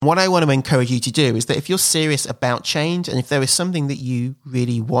What I want to encourage you to do is that if you're serious about change and if there is something that you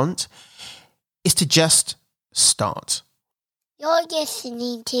really want, is to just start. You're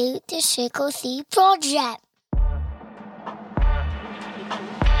listening to the Triple C Project.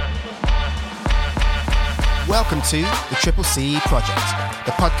 Welcome to the Triple C Project,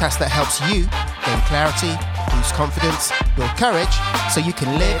 the podcast that helps you gain clarity, boost confidence, build courage, so you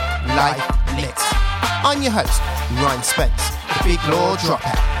can live life lit. I'm your host, Ryan Spence, the big law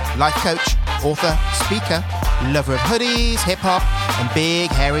dropout, life coach, author, speaker, lover of hoodies, hip-hop, and big,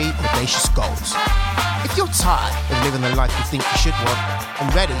 hairy, audacious goals. If you're tired of living the life you think you should want and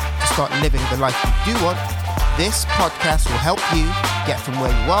ready to start living the life you do want, this podcast will help you get from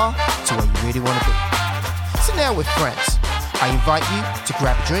where you are to where you really want to be. So now with friends, I invite you to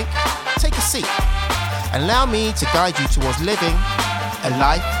grab a drink, take a seat, and allow me to guide you towards living a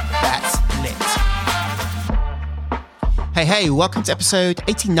life that's lit. Hey, welcome to episode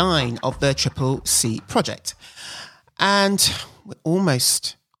 89 of the Triple C Project. And we're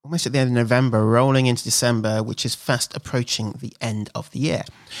almost at the end of November, rolling into December, which is fast approaching the end of the year.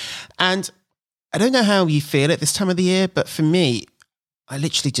 And I don't know how you feel at this time of the year, but for me, I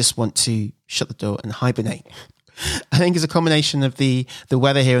literally just want to shut the door and hibernate. I think it's a combination of the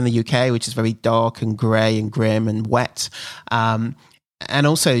weather here in the UK, which is very dark and grey and grim and wet, and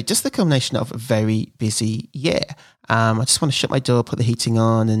also just the combination of a very busy year. I just want to shut my door, put the heating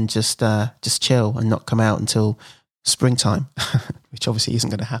on, and just chill and not come out until springtime, which obviously isn't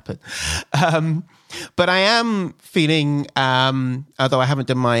going to happen. But I am feeling, although I haven't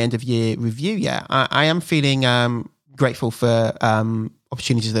done my end of year review yet, I am feeling grateful for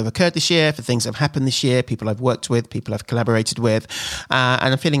opportunities that have occurred this year, for things that have happened this year, people I've worked with, people I've collaborated with,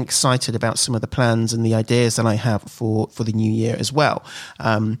 and I'm feeling excited about some of the plans and the ideas that I have for the new year as well.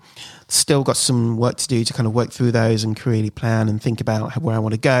 Still got some work to do to kind of work through those and really plan and think about where I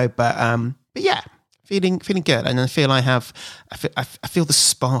want to go. But yeah, feeling good, and I feel I feel the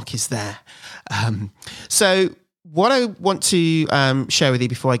spark is there. So what I want to share with you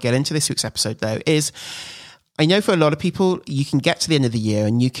before I get into this week's episode, though, is I know for a lot of people, you can get to the end of the year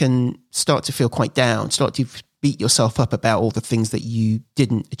and you can start to feel quite down, start to beat yourself up about all the things that you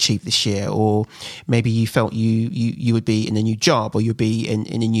didn't achieve this year, or maybe you felt you would be in a new job, or you'd be in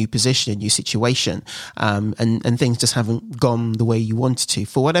a new position, a new situation, and things just haven't gone the way you wanted to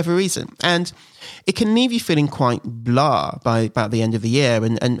for whatever reason. And it can leave you feeling quite blah about the end of the year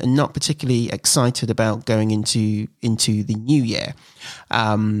and not particularly excited about going into the new year.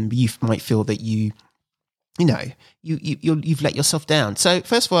 You might feel that you've let yourself down. So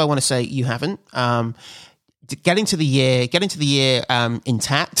first of all, I want to say you haven't. Getting to the year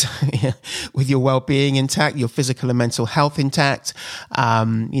intact, with your well-being intact, your physical and mental health intact,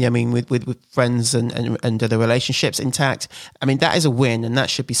 with friends and other relationships intact. I mean, that is a win, and that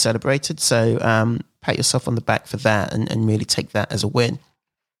should be celebrated. So pat yourself on the back for that and really take that as a win.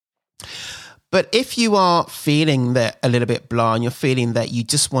 But if you are feeling that a little bit blah, and you're feeling that you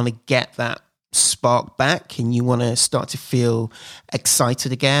just want to get that spark back and you want to start to feel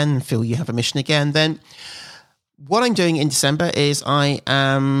excited again and feel you have a mission again, then what I'm doing in December is I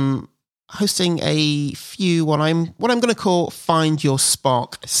am hosting a few what I'm going to call Find Your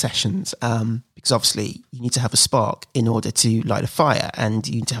Spark sessions, because obviously you need to have a spark in order to light a fire, and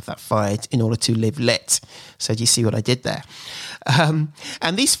you need to have that fire in order to live lit. So do you see what I did there? And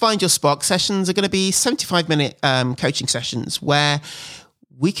these Find Your Spark sessions are going to be 75-minute coaching sessions where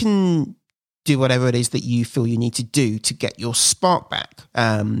we can do whatever it is that you feel you need to do to get your spark back,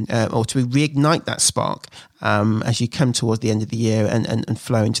 or to reignite that spark as you come towards the end of the year and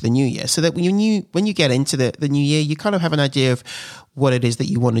flow into the new year. So that when you get into the new year, you kind of have an idea of what it is that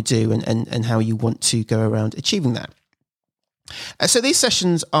you want to do and how you want to go around achieving that. So these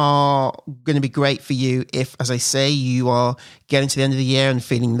sessions are going to be great for you if, as I say, you are getting to the end of the year and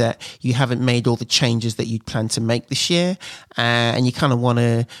feeling that you haven't made all the changes that you'd planned to make this year, and you kind of want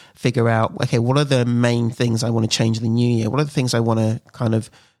to figure out, okay, what are the main things I want to change in the new year? What are the things I want to kind of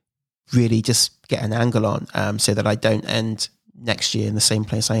really just get an angle on, so that I don't end next year in the same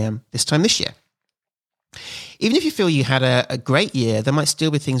place I am this time this year? Even if you feel you had a great year, there might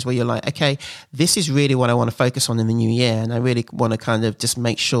still be things where you're like, okay, this is really what I want to focus on in the new year. And I really want to kind of just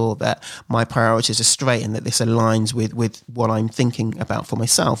make sure that my priorities are straight and that this aligns with what I'm thinking about for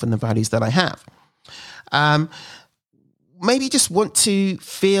myself and the values that I have. Maybe just want to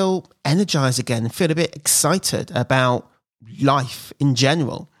feel energized again and feel a bit excited about life in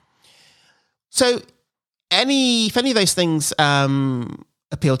general. So if any of those things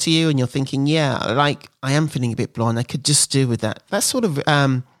appeal to you and you're thinking, yeah, like I am feeling a bit blind, I could just do with that. That sort of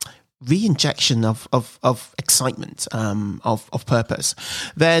re-injection of excitement, of purpose,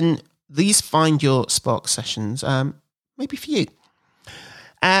 then these Find Your Spark sessions may be for you.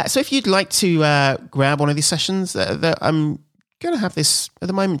 So if you'd like to grab one of these sessions, I'm going to have this at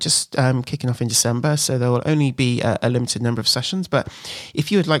the moment just kicking off in December, so there will only be a limited number of sessions. But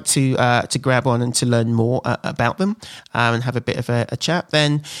if you would like to grab on and to learn more about them and have a bit of a chat,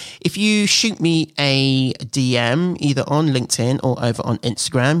 then if you shoot me a DM either on LinkedIn or over on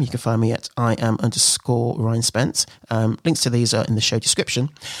Instagram, you can find me at @IAM_Ryan Spence. Links to these are in the show description.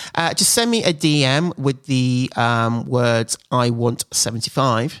 Just send me a DM with the words "I want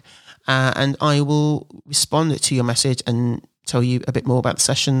 75," and I will respond to your message and tell you a bit more about the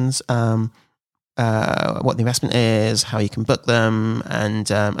sessions, what the investment is, how you can book them,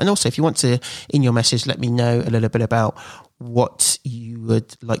 and also if you want to, in your message, let me know a little bit about what you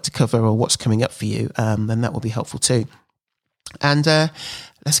would like to cover or what's coming up for you, then that will be helpful too. And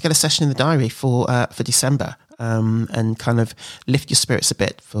let's get a session in the diary for December, and kind of lift your spirits a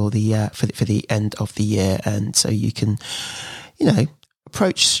bit for the end of the year, and so you can,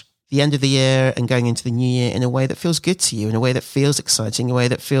 approach the end of the year and going into the new year in a way that feels good to you, in a way that feels exciting, a way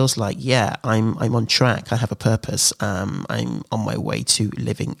that feels like, yeah, I'm on track. I have a purpose. I'm on my way to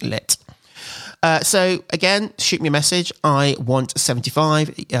living lit. So again, shoot me a message. I want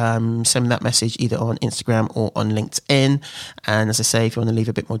 75. Send me that message either on Instagram or on LinkedIn. And as I say, if you want to leave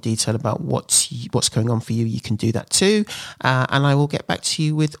a bit more detail about what's going on for you, you can do that too. And I will get back to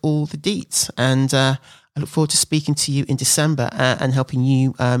you with all the deets. And I look forward to speaking to you in December and helping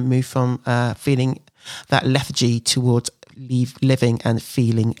you move from feeling that lethargy towards living and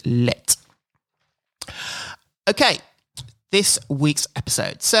feeling lit. Okay, this week's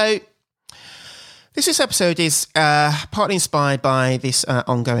episode. So this week's episode is partly inspired by this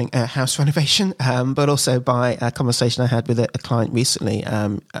ongoing house renovation, but also by a conversation I had with a client recently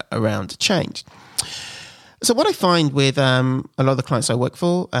around change. So what I find with a lot of the clients I work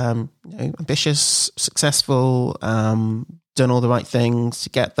for, ambitious, successful, done all the right things to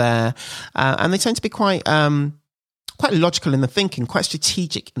get there, and they tend to be quite logical in their thinking, quite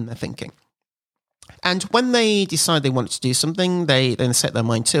strategic in their thinking. And when they decide they want to do something, they then set their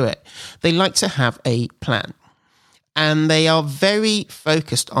mind to it. They like to have a plan. And they are very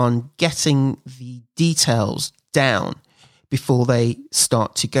focused on getting the details down before they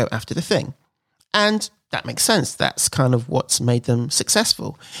start to go after the thing. And that makes sense. That's kind of what's made them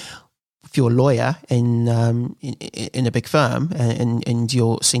successful. If you're a lawyer in a big firm and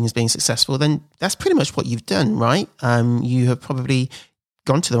you're seen as being successful, then that's pretty much what you've done, right? You have probably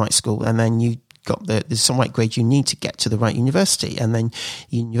gone to the right school, and then you got there's some right grade you need to get to the right university, and then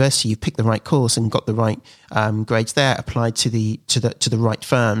university you picked the right course and got the right grades there, applied to the right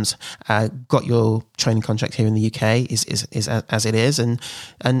firms, got your training contract here in the UK is as it is, and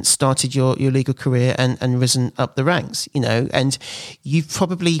started your legal career and risen up the ranks, and you've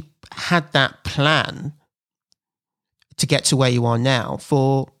probably had that plan to get to where you are now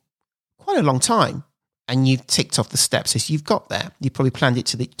for quite a long time. And you've ticked off the steps as you've got there. You probably planned it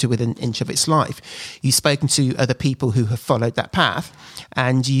to within an inch of its life. You've spoken to other people who have followed that path,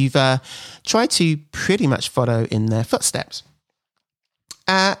 and you've tried to pretty much follow in their footsteps.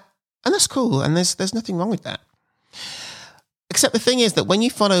 And that's cool, and there's nothing wrong with that. Except the thing is that when you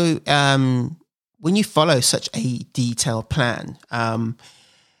follow such a detailed plan,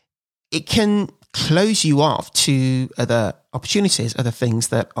 it can close you off to other opportunities, other things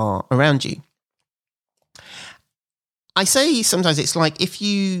that are around you. I say sometimes it's like if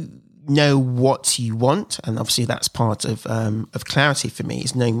you know what you want, and obviously that's part of clarity for me,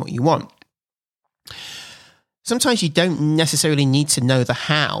 is knowing what you want. Sometimes you don't necessarily need to know the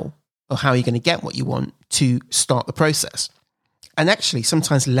how or how you're going to get what you want to start the process. And actually,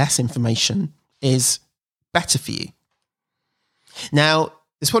 sometimes less information is better for you. Now,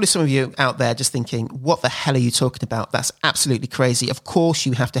 there's probably some of you out there just thinking, what the hell are you talking about? That's absolutely crazy. Of course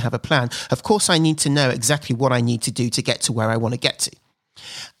you have to have a plan. Of course I need to know exactly what I need to do to get to where I want to get to.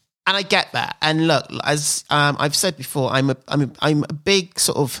 And I get that. And look, as I've said before, I'm a big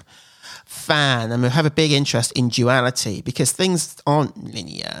sort of fan, and I have a big interest in duality, because things aren't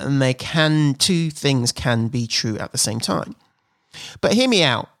linear, and two things can be true at the same time. But hear me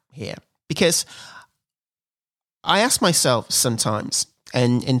out here, because I ask myself sometimes,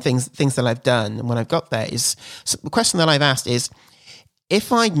 and in things that I've done, and when I've got there, is the question that I've asked is,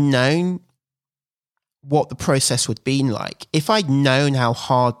 if I'd known what the process would be like, if I'd known how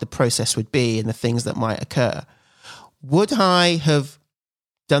hard the process would be and the things that might occur, would I have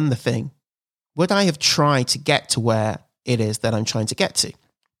done the thing? Would I have tried to get to where it is that I'm trying to get to?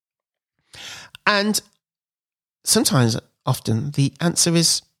 And sometimes, often, the answer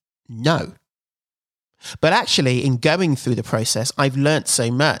is No. But actually, in going through the process, I've learnt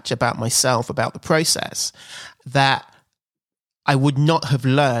so much about myself, about the process, that I would not have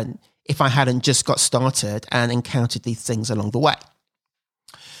learned if I hadn't just got started and encountered these things along the way.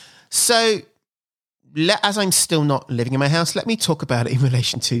 So, as I'm still not living in my house, let me talk about it in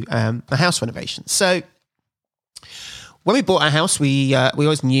relation to the house renovation. So, when we bought our house, we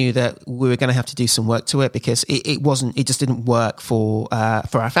always knew that we were going to have to do some work to it because it just didn't work for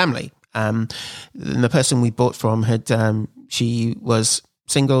our family. The person we bought from she was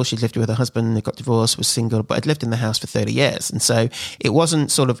single. She'd lived with her husband. They got divorced, was single, but had lived in the house for 30 years. And so it wasn't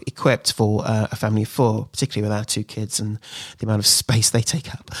sort of equipped for a family of four, particularly with our two kids and the amount of space they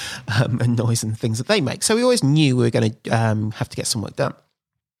take up and noise and things that they make. So we always knew we were going to have to get some work done.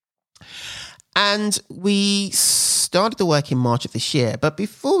 And we started the work in March of this year. But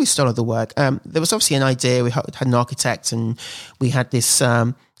before we started the work, there was obviously an idea. We had an architect and we had this...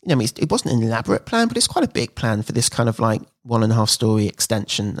 it wasn't an elaborate plan, but it's quite a big plan for this kind of like 1.5 story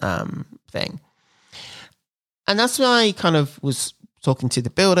extension thing. And that's when I kind of was talking to the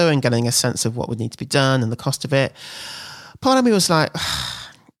builder and getting a sense of what would need to be done and the cost of it. Part of me was like,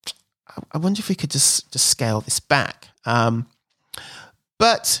 I wonder if we could just scale this back.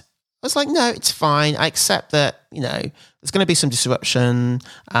 But I was like, no, it's fine. I accept that, there's going to be some disruption.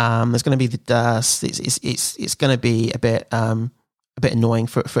 There's going to be the dust. It's going to be a bit annoying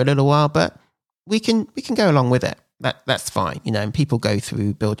for a little while, but we can go along with it. That's fine. And people go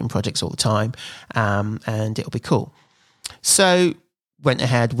through building projects all the time, and it'll be cool. So went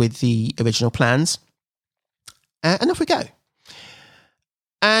ahead with the original plans, and off we go.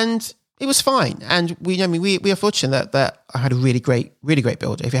 And it was fine. And we are fortunate that I had a really great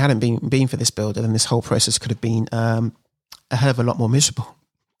builder. If it hadn't been for this builder, then this whole process could have been a hell of a lot more miserable.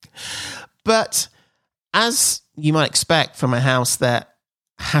 But as you might expect from a house that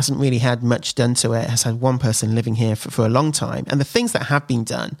hasn't really had much done to it, has had one person living here for a long time, and the things that have been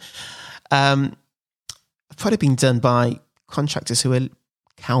done have probably been done by contractors who are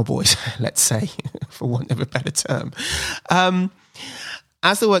cowboys, let's say, for want of a better term.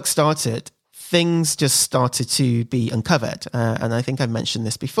 As the work started, things just started to be uncovered, and I think I've mentioned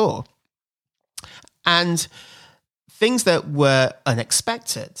this before. And things that were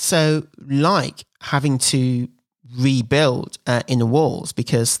unexpected, so like having to rebuild inner walls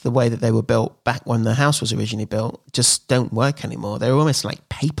because the way that they were built back when the house was originally built just don't work anymore. They're almost like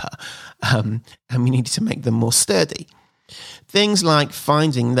paper, and we needed to make them more sturdy. Things like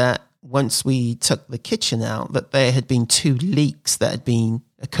finding that once we took the kitchen out, that there had been 2 leaks that had been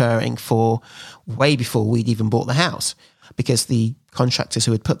occurring for way before we'd even bought the house, because the contractors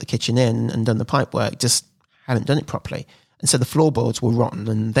who had put the kitchen in and done the pipe work just hadn't done it properly. And so the floorboards were rotten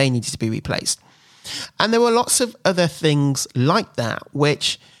and they needed to be replaced. And there were lots of other things like that,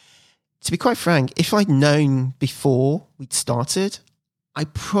 which, to be quite frank, if I'd known before we'd started, I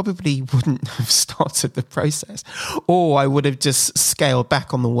probably wouldn't have started the process, or I would have just scaled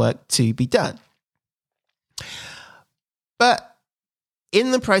back on the work to be done. But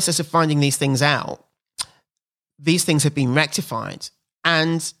in the process of finding these things out, these things have been rectified.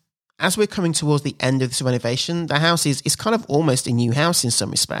 And as we're coming towards the end of this renovation, the house is kind of almost a new house in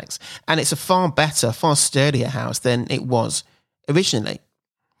some respects. And it's a far better, far sturdier house than it was originally.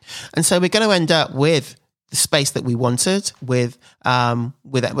 And so we're going to end up with the space that we wanted, with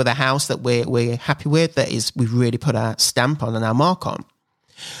a house that we're happy with, that is we've really put our stamp on and our mark on.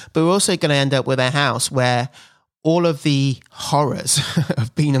 But we're also going to end up with a house where all of the horrors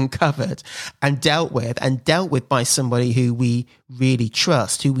have been uncovered and dealt with by somebody who we really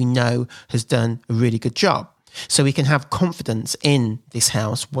trust, who we know has done a really good job. So we can have confidence in this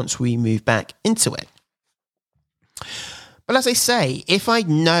house once we move back into it. But as I say, if I'd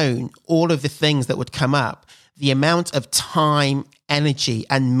known all of the things that would come up, the amount of time, energy,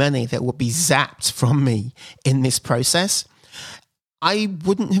 and money that would be zapped from me in this process, I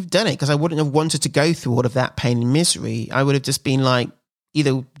wouldn't have done it, because I wouldn't have wanted to go through all of that pain and misery. I would have just been like,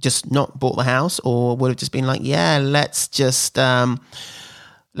 either just not bought the house, or would have just been like, yeah, let's just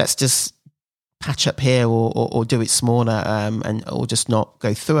patch up here or do it smaller, or just not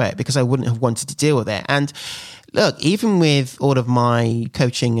go through it, because I wouldn't have wanted to deal with it. And look, even with all of my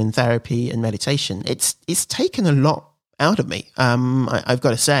coaching and therapy and meditation, it's taken a lot out of me. I've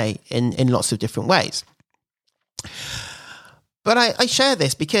got to say, in lots of different ways. But I share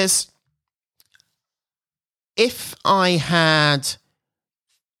this because if I had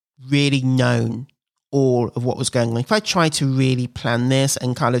really known all of what was going on, if I tried to really plan this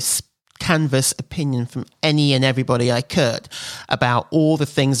and kind of canvas opinion from any and everybody I could about all the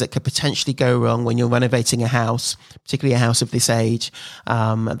things that could potentially go wrong when you're renovating a house, particularly a house of this age,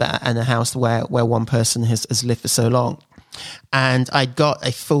 and a house where one person has lived for so long. And I got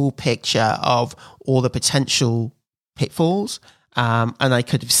a full picture of all the potential pitfalls, and I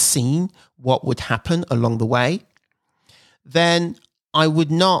could have seen what would happen along the way. Then I would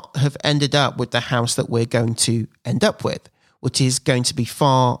not have ended up with the house that we're going to end up with, which is going to be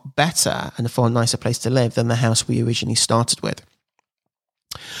far better and a far nicer place to live than the house we originally started with.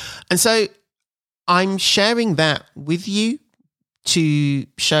 And so I'm sharing that with you to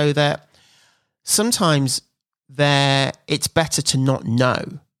show that sometimes it's better to not know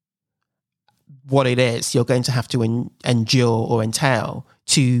what it is you're going to have to endure or entail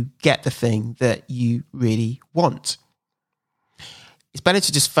to get the thing that you really want. It's better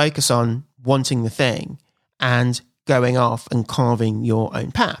to just focus on wanting the thing and going off and carving your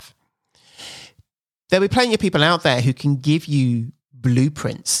own path. There'll be plenty of people out there who can give you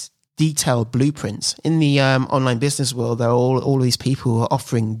blueprints, detailed blueprints. In the online business world, there are all these people who are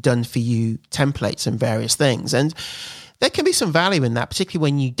offering done-for-you templates and various things. And there can be some value in that, particularly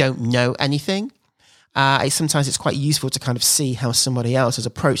when you don't know anything. Sometimes it's quite useful to kind of see how somebody else has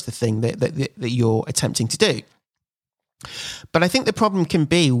approached the thing that you're attempting to do. But I think the problem can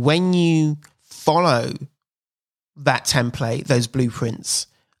be when you follow that template, those blueprints,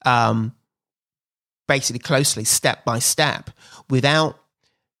 basically closely, step by step, without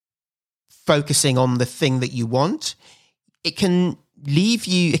focusing on the thing that you want, it can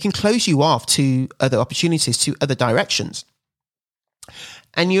close you off to other opportunities, to other directions.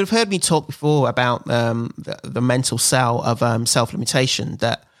 And you've heard me talk before about the mental cell of self-limitation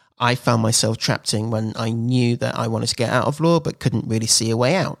that I found myself trapped in when I knew that I wanted to get out of law but couldn't really see a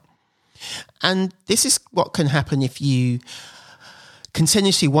way out. And this is what can happen if you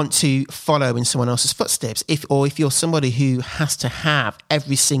continuously want to follow in someone else's footsteps, if you're somebody who has to have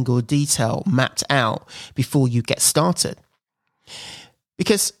every single detail mapped out before you get started.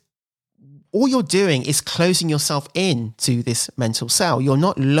 Because all you're doing is closing yourself in to this mental cell. You're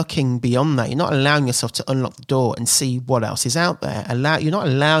not looking beyond that. You're not allowing yourself to unlock the door and see what else is out there. You're not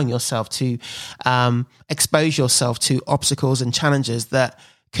allowing yourself to expose yourself to obstacles and challenges that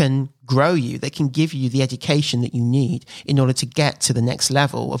can grow you, that can give you the education that you need in order to get to the next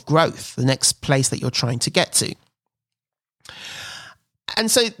level of growth, the next place that you're trying to get to. And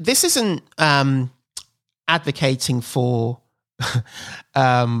so this isn't advocating for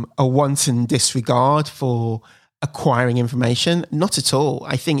a wanton disregard for acquiring information. Not at all.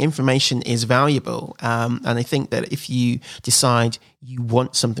 I think information is valuable. And I think that if you decide you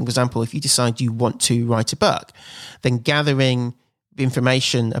want something, for example, if you decide you want to write a book, then gathering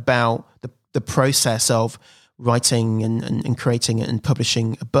information about the process of writing and creating and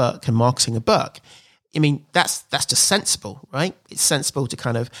publishing a book and marketing a book, I mean, that's just sensible, right? It's sensible to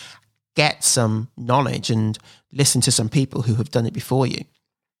kind of get some knowledge and listen to some people who have done it before you.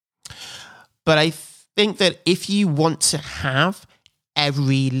 But I think that if you want to have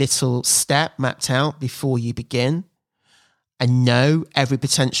every little step mapped out before you begin and know every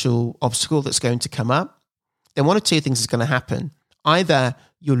potential obstacle that's going to come up, then one of two things is going to happen. Either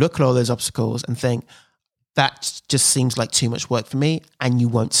you'll look at all those obstacles and think, that just seems like too much work for me, and you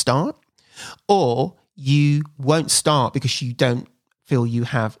won't start, or you won't start because you don't feel you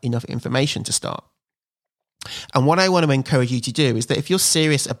have enough information to start. And what I want to encourage you to do is that if you're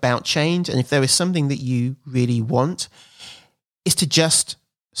serious about change and if there is something that you really want, is to just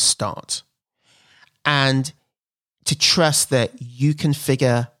start and to trust that you can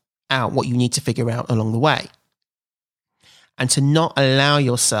figure out what you need to figure out along the way, and to not allow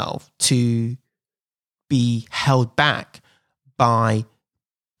yourself to be held back by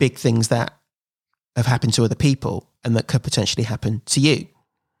big things that have happened to other people and that could potentially happen to you.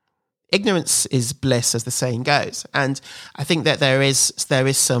 Ignorance is bliss, as the saying goes. And I think that there is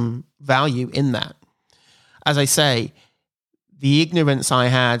some value in that. As I say, the ignorance I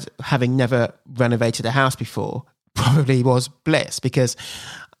had, having never renovated a house before, probably was bliss, because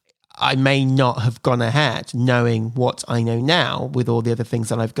I may not have gone ahead knowing what I know now with all the other things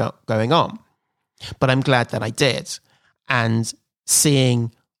that I've got going on. But I'm glad that I did. And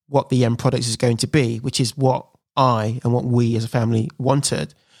seeing what the end product is going to be, which is what I and what we as a family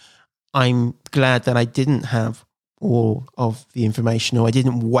wanted, I'm glad that I didn't have all of the information, or I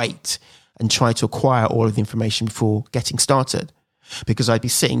didn't wait and try to acquire all of the information before getting started, because I'd be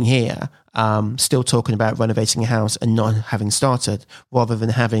sitting here still talking about renovating a house and not having started, rather than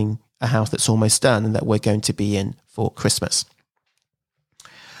having a house that's almost done and that we're going to be in for Christmas.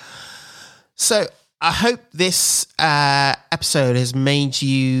 So I hope this episode has made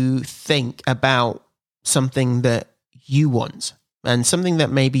you think about something that you want and something that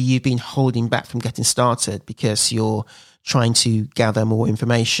maybe you've been holding back from getting started because you're trying to gather more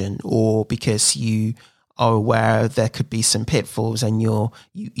information, or because you are aware there could be some pitfalls and you're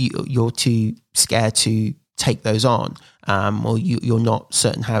too scared to take those on, or you're not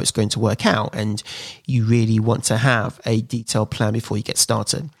certain how it's going to work out, and you really want to have a detailed plan before you get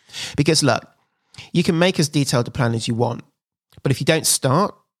started. Because look, you can make as detailed a plan as you want, but if you don't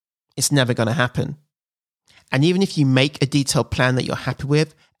start, it's never going to happen. And even if you make a detailed plan that you're happy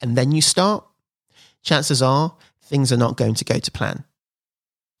with and then you start, chances are things are not going to go to plan.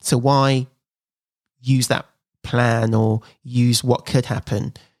 So why use that plan or use what could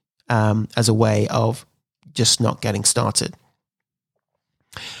happen as a way of just not getting started?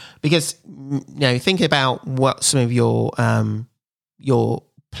 Because, think about what some of your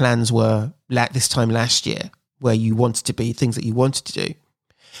plans were like this time last year, where you wanted to be, things that you wanted to do.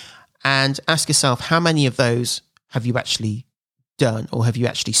 And ask yourself, how many of those have you actually done, or have you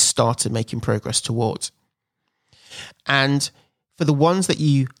actually started making progress towards? And for the ones that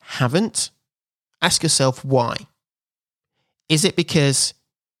you haven't, ask yourself why. Is it because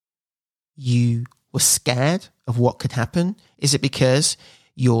you were scared of what could happen? Is it because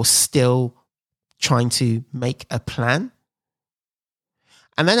you're still trying to make a plan?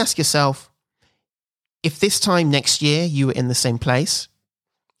 And then ask yourself, if this time next year you were in the same place,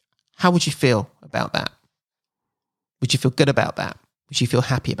 how would you feel about that? Would you feel good about that? Would you feel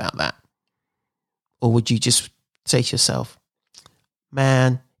happy about that? Or would you just say to yourself,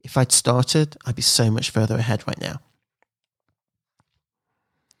 man, if I'd started, I'd be so much further ahead right now.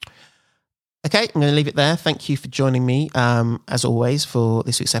 Okay, I'm going to leave it there. Thank you for joining me, as always, for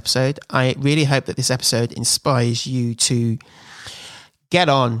this week's episode. I really hope that this episode inspires you to get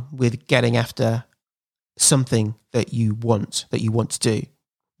on with getting after something that you want to do.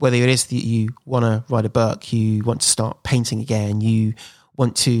 Whether it is that you want to write a book, you want to start painting again, you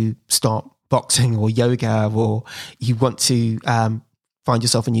want to start boxing or yoga, or you want to find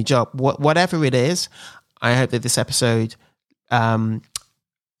yourself a new job, whatever it is, I hope that this episode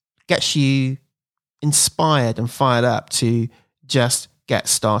gets you inspired and fired up to just get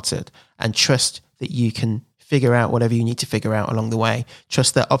started, and trust that you can figure out whatever you need to figure out along the way.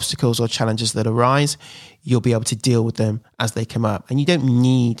 Trust that obstacles or challenges that arise, you'll be able to deal with them as they come up. And you don't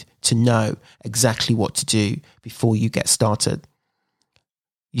need to know exactly what to do before you get started.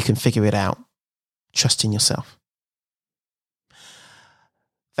 You can figure it out. Trust in yourself.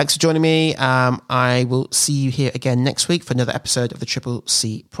 Thanks for joining me. I will see you here again next week for another episode of the Triple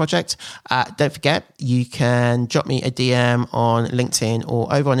C Project. Don't forget, you can drop me a DM on LinkedIn or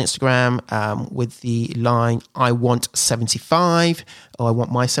over on Instagram with the line, I want 75, or I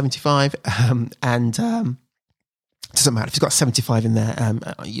want my 75. It doesn't matter if you've got 75 in there,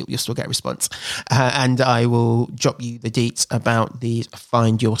 you'll still get a response. And I will drop you the deets about the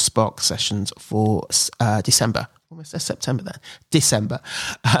Find Your Spark sessions for December. Almost September then. December.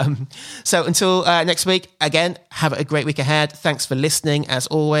 So until next week, again, have a great week ahead. Thanks for listening as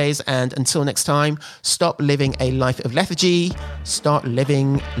always. And until next time, stop living a life of lethargy. Start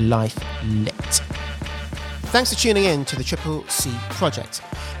living life lit. Thanks for tuning in to the Triple C Project.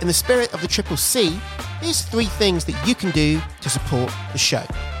 In the spirit of the Triple C, here's 3 things that you can do to support the show.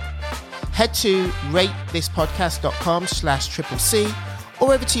 Head to ratethispodcast.com/CCC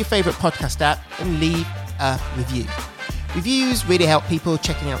or over to your favorite podcast app and leave a review. Reviews really help people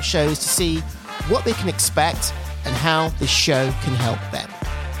checking out shows to see what they can expect and how this show can help them.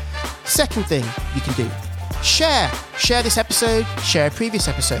 Second thing you can do, share this episode, share a previous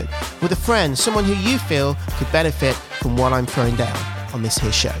episode with a friend, someone who you feel could benefit from what I'm throwing down on this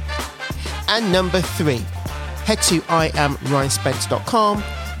here show. And number 3, head to IamRyanSpence.com,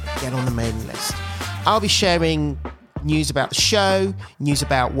 get on the mailing list. I'll be sharing news about the show, news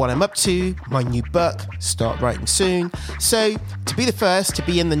about what I'm up to, my new book, start writing soon. So to be the first to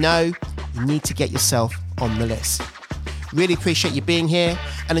be in the know, you need to get yourself on the list. Really appreciate you being here.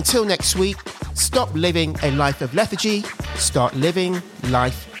 And until next week, stop living a life of lethargy, start living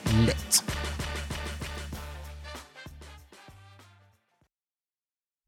life lit.